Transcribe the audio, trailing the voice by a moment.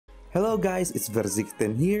Hello guys, it's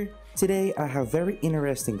Verzikten here. Today I have very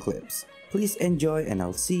interesting clips. Please enjoy and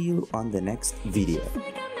I'll see you on the next video.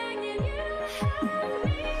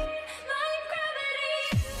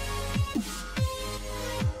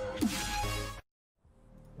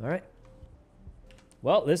 Alright.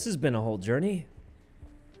 Well, this has been a whole journey.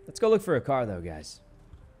 Let's go look for a car though, guys.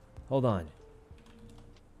 Hold on.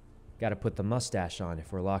 Gotta put the mustache on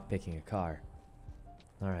if we're lockpicking a car.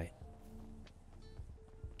 Alright.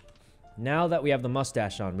 Now that we have the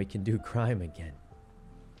mustache on, we can do crime again.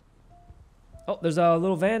 Oh, there's a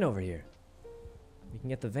little van over here. We can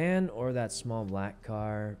get the van or that small black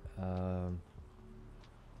car.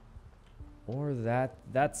 Or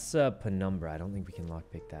that's a penumbra. I don't think we can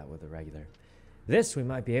lockpick that with a regular. This we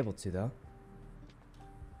might be able to, though.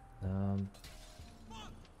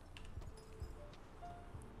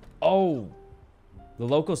 Oh! The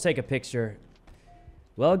locals take a picture.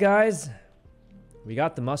 Well, guys, we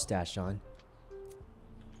got the mustache on.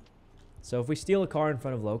 So if we steal a car in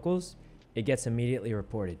front of locals, it gets immediately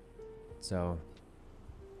reported. So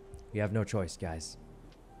we have no choice, guys.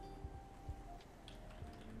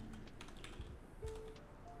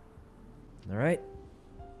 All right.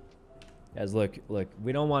 Guys, look,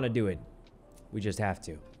 we don't want to do it. We just have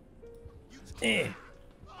to.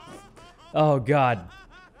 Oh, God.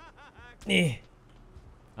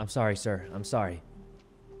 I'm sorry, sir. I'm sorry.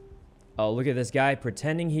 Oh, look at this guy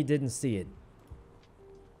pretending he didn't see it.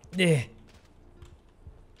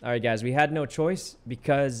 All right, guys, we had no choice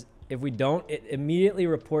because if we don't, it immediately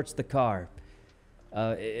reports the car.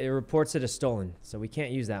 It reports it as stolen, so we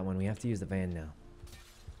can't use that one. We have to use the van now.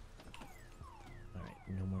 All right,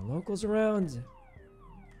 no more locals around.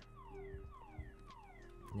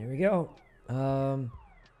 There we go.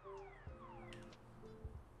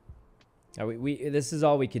 This is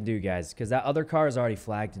all we can do, guys, because that other car is already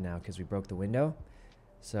flagged now because we broke the window.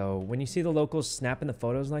 So when you see the locals snapping the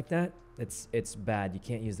photos like that, it's bad. You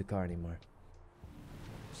can't use the car anymore.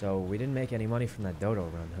 So we didn't make any money from that dodo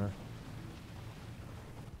run, huh?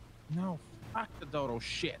 No, fuck the dodo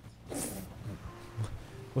shit.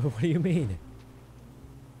 What do you mean?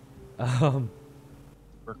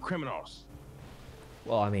 We're criminals.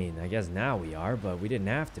 Well, I mean, I guess now we are, but we didn't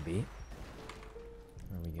have to be.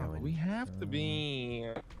 Where are we going? We have to be.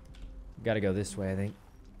 Gotta go this way, I think.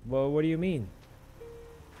 Well, what do you mean?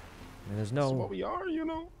 There's no... That's what we are, you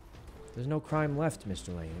know? There's no crime left,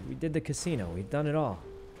 Mr. Lane. We did the casino. We've done it all.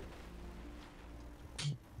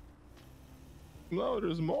 No,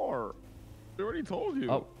 there's more. I already told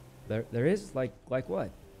you. Oh, there is? Like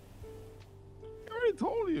what? I already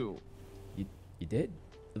told you. You did?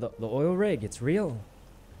 The oil rig, it's real.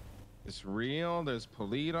 It's real. There's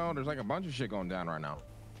Polito. There's like a bunch of shit going down right now.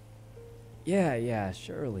 Yeah,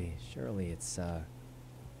 surely it's,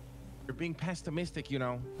 You're being pessimistic, you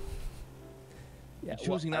know? Yeah, You're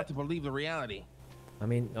choosing not to believe the reality. I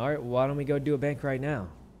mean, all right, why don't we go do a bank right now?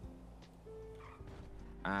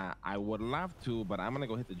 I would love to, but I'm gonna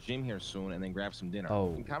go hit the gym here soon and then grab some dinner. Oh.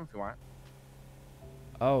 You can come if you want.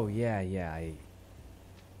 Oh, yeah, I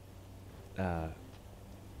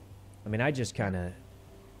mean,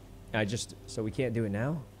 so we can't do it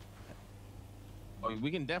now? Oh,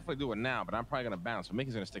 we can definitely do it now, but I'm probably gonna bounce. So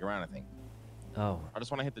Mickey's gonna stick around, I think. Oh. I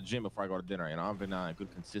just want to hit the gym before I go to dinner. You know, I've been on a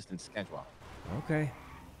good, consistent schedule. Okay.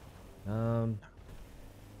 Well,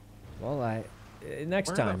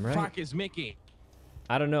 next time, right? Where the fuck is Mickey?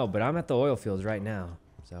 I don't know, but I'm at the oil fields right now,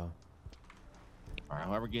 so. All right,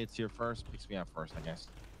 whoever gets here first picks me up first, I guess.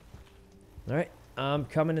 All right, I'm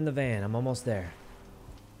coming in the van. I'm almost there.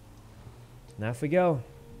 Now off we go.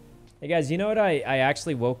 Hey guys, you know what? I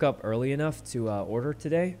actually woke up early enough to order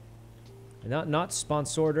today. Not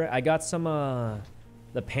sponsored. I got some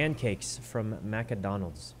the pancakes from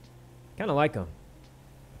McDonald's. Kind of like them.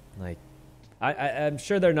 Like, I'm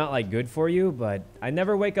sure they're not like good for you, but I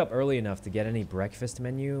never wake up early enough to get any breakfast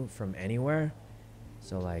menu from anywhere.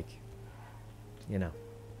 So like, you know,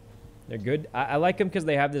 they're good. I like them because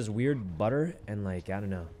they have this weird butter and like, I don't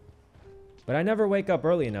know. But I never wake up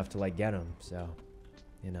early enough to like get them, so,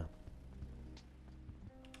 you know.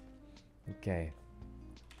 Okay.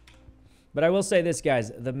 But I will say this,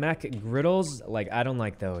 guys. The McGriddles, like, I don't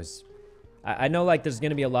like those. I know, like, there's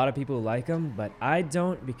going to be a lot of people who like them, but I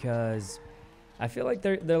don't because I feel like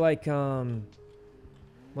they're like,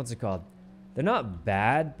 what's it called? They're not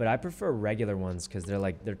bad, but I prefer regular ones because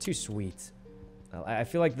they're too sweet. I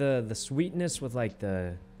feel like the sweetness with, like,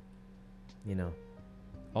 the, you know.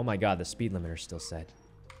 Oh, my God, the speed limiter's still set.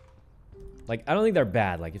 Like, I don't think they're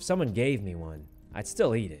bad. Like, if someone gave me one, I'd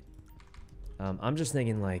still eat it. I'm just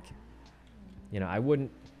thinking, like, you know, I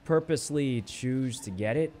wouldn't purposely choose to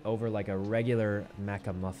get it over like a regular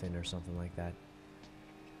McMuffin or something like that.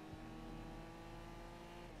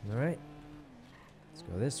 All right. Let's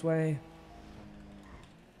go this way.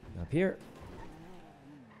 Up here.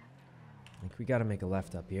 I think we got to make a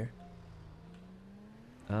left up here.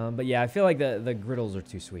 But yeah, I feel like the griddles are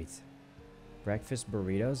too sweet. Breakfast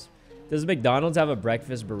burritos. Does McDonald's have a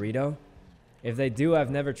breakfast burrito? If they do,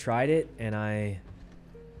 I've never tried it, and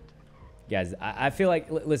guys, I feel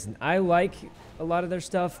like, listen, I like a lot of their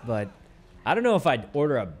stuff, but I don't know if I'd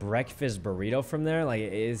order a breakfast burrito from there. Like,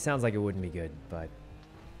 it sounds like it wouldn't be good, but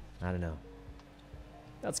I don't know.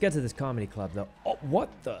 Let's get to this comedy club, though. Oh, what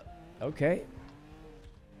the? Okay.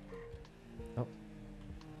 Oh.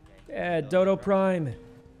 Yeah, Dodo Prime.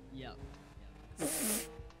 Yep.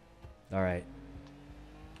 All right.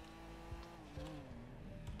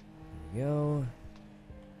 There we go.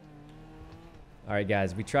 All right,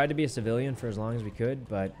 guys. We tried to be a civilian for as long as we could,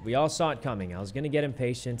 but we all saw it coming. I was going to get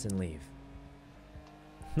impatient and leave.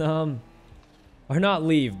 Or not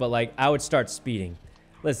leave, but like I would start speeding.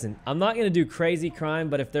 Listen, I'm not going to do crazy crime,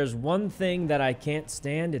 but if there's one thing that I can't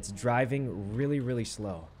stand, it's driving really, really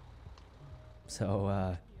slow. So,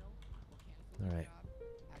 all right.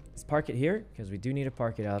 Let's park it here, because we do need to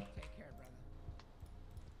park it up.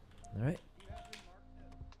 All right.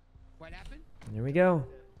 What happened? There we go.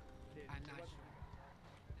 I'm not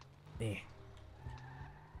sure. Eh.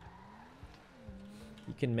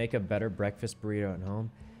 You can make a better breakfast burrito at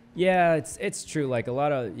home. Yeah, it's true. Like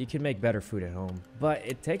you can make better food at home, but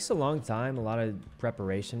it takes a long time, a lot of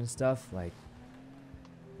preparation and stuff. Like,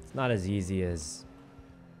 it's not as easy as,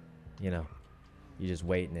 you know, you just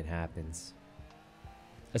wait and it happens.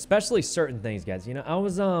 Especially certain things, guys. You know, I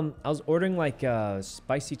was ordering like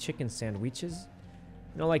spicy chicken sandwiches.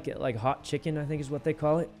 You know, like hot chicken, I think is what they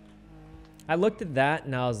call it. I looked at that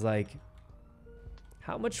and I was like,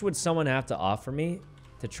 how much would someone have to offer me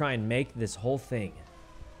to try and make this whole thing?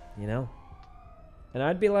 You know? And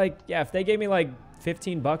I'd be like, yeah, if they gave me like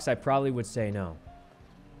 15 bucks, I probably would say no.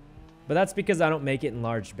 But that's because I don't make it in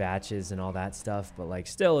large batches and all that stuff. But like,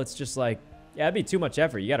 still, it's just like, yeah, it'd be too much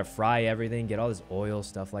effort. You got to fry everything, get all this oil,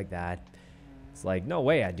 stuff like that. It's like, no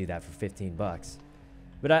way I'd do that for 15 bucks.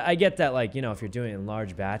 But I get that, like, you know, if you're doing it in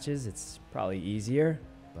large batches, it's probably easier.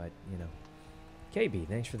 But, you know. KB,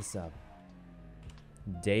 thanks for the sub.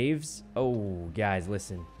 Dave's. Oh, guys,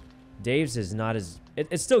 listen. Dave's is not as...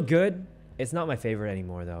 It's still good. It's not my favorite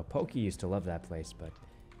anymore, though. Pokey used to love that place, but...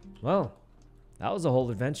 Well, that was a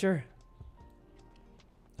whole adventure.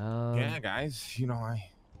 Yeah, guys. You know, I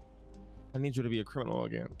need you to be a criminal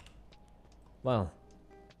again. Well,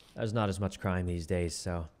 there's not as much crime these days,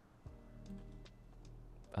 so...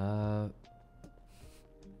 You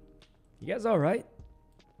guys all right?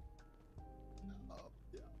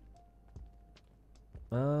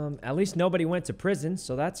 At least nobody went to prison,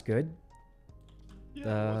 so that's good.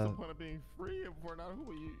 Yeah, what's the point of being free if we're not who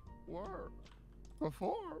we were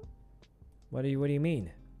before? What do you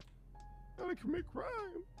mean? Gotta commit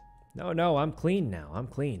crime. No, I'm clean now. I'm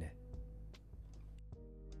clean.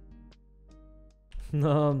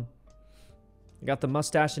 I got the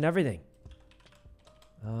mustache and everything.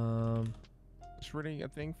 It's really a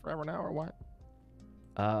thing forever now, or what?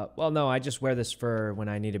 Well, no, I just wear this for when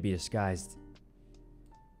I need to be disguised.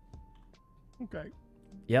 Okay.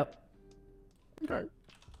 Yep. Okay.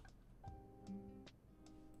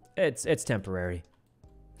 It's temporary.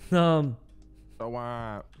 So,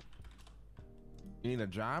 you need a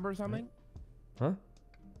job or something? Huh?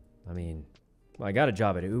 I mean, well, I got a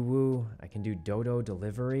job at Uwu. I can do Dodo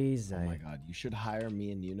deliveries. Oh my god, you should hire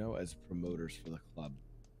me and Yuno as promoters for the club.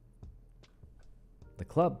 The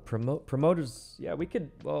club promoters. Yeah, we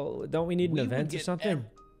could. Well, don't we need an event or something?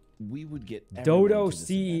 We would get Dodo to this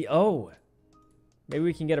event. CEO. Maybe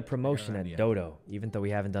we can get a promotion at idea. Dodo, even though we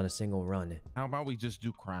haven't done a single run. How about we just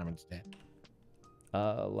do crime instead?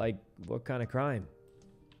 Like what kind of crime?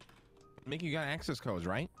 Mickey, you got access codes,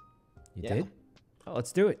 right? You Yeah. did? Oh,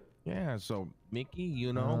 let's do it. Yeah, so Mickey,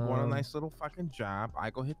 you know, want a nice little fucking job. I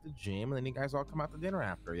go hit the gym, and then you guys all come out to dinner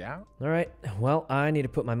after, yeah? All right. Well, I need to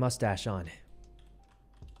put my mustache on.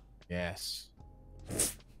 Yes.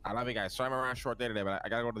 I love you guys. Sorry I'm around short day today, but I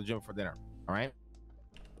gotta go to the gym for dinner. All right?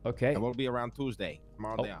 Okay. And we'll be around Tuesday.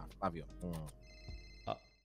 Tomorrow day off. Love you.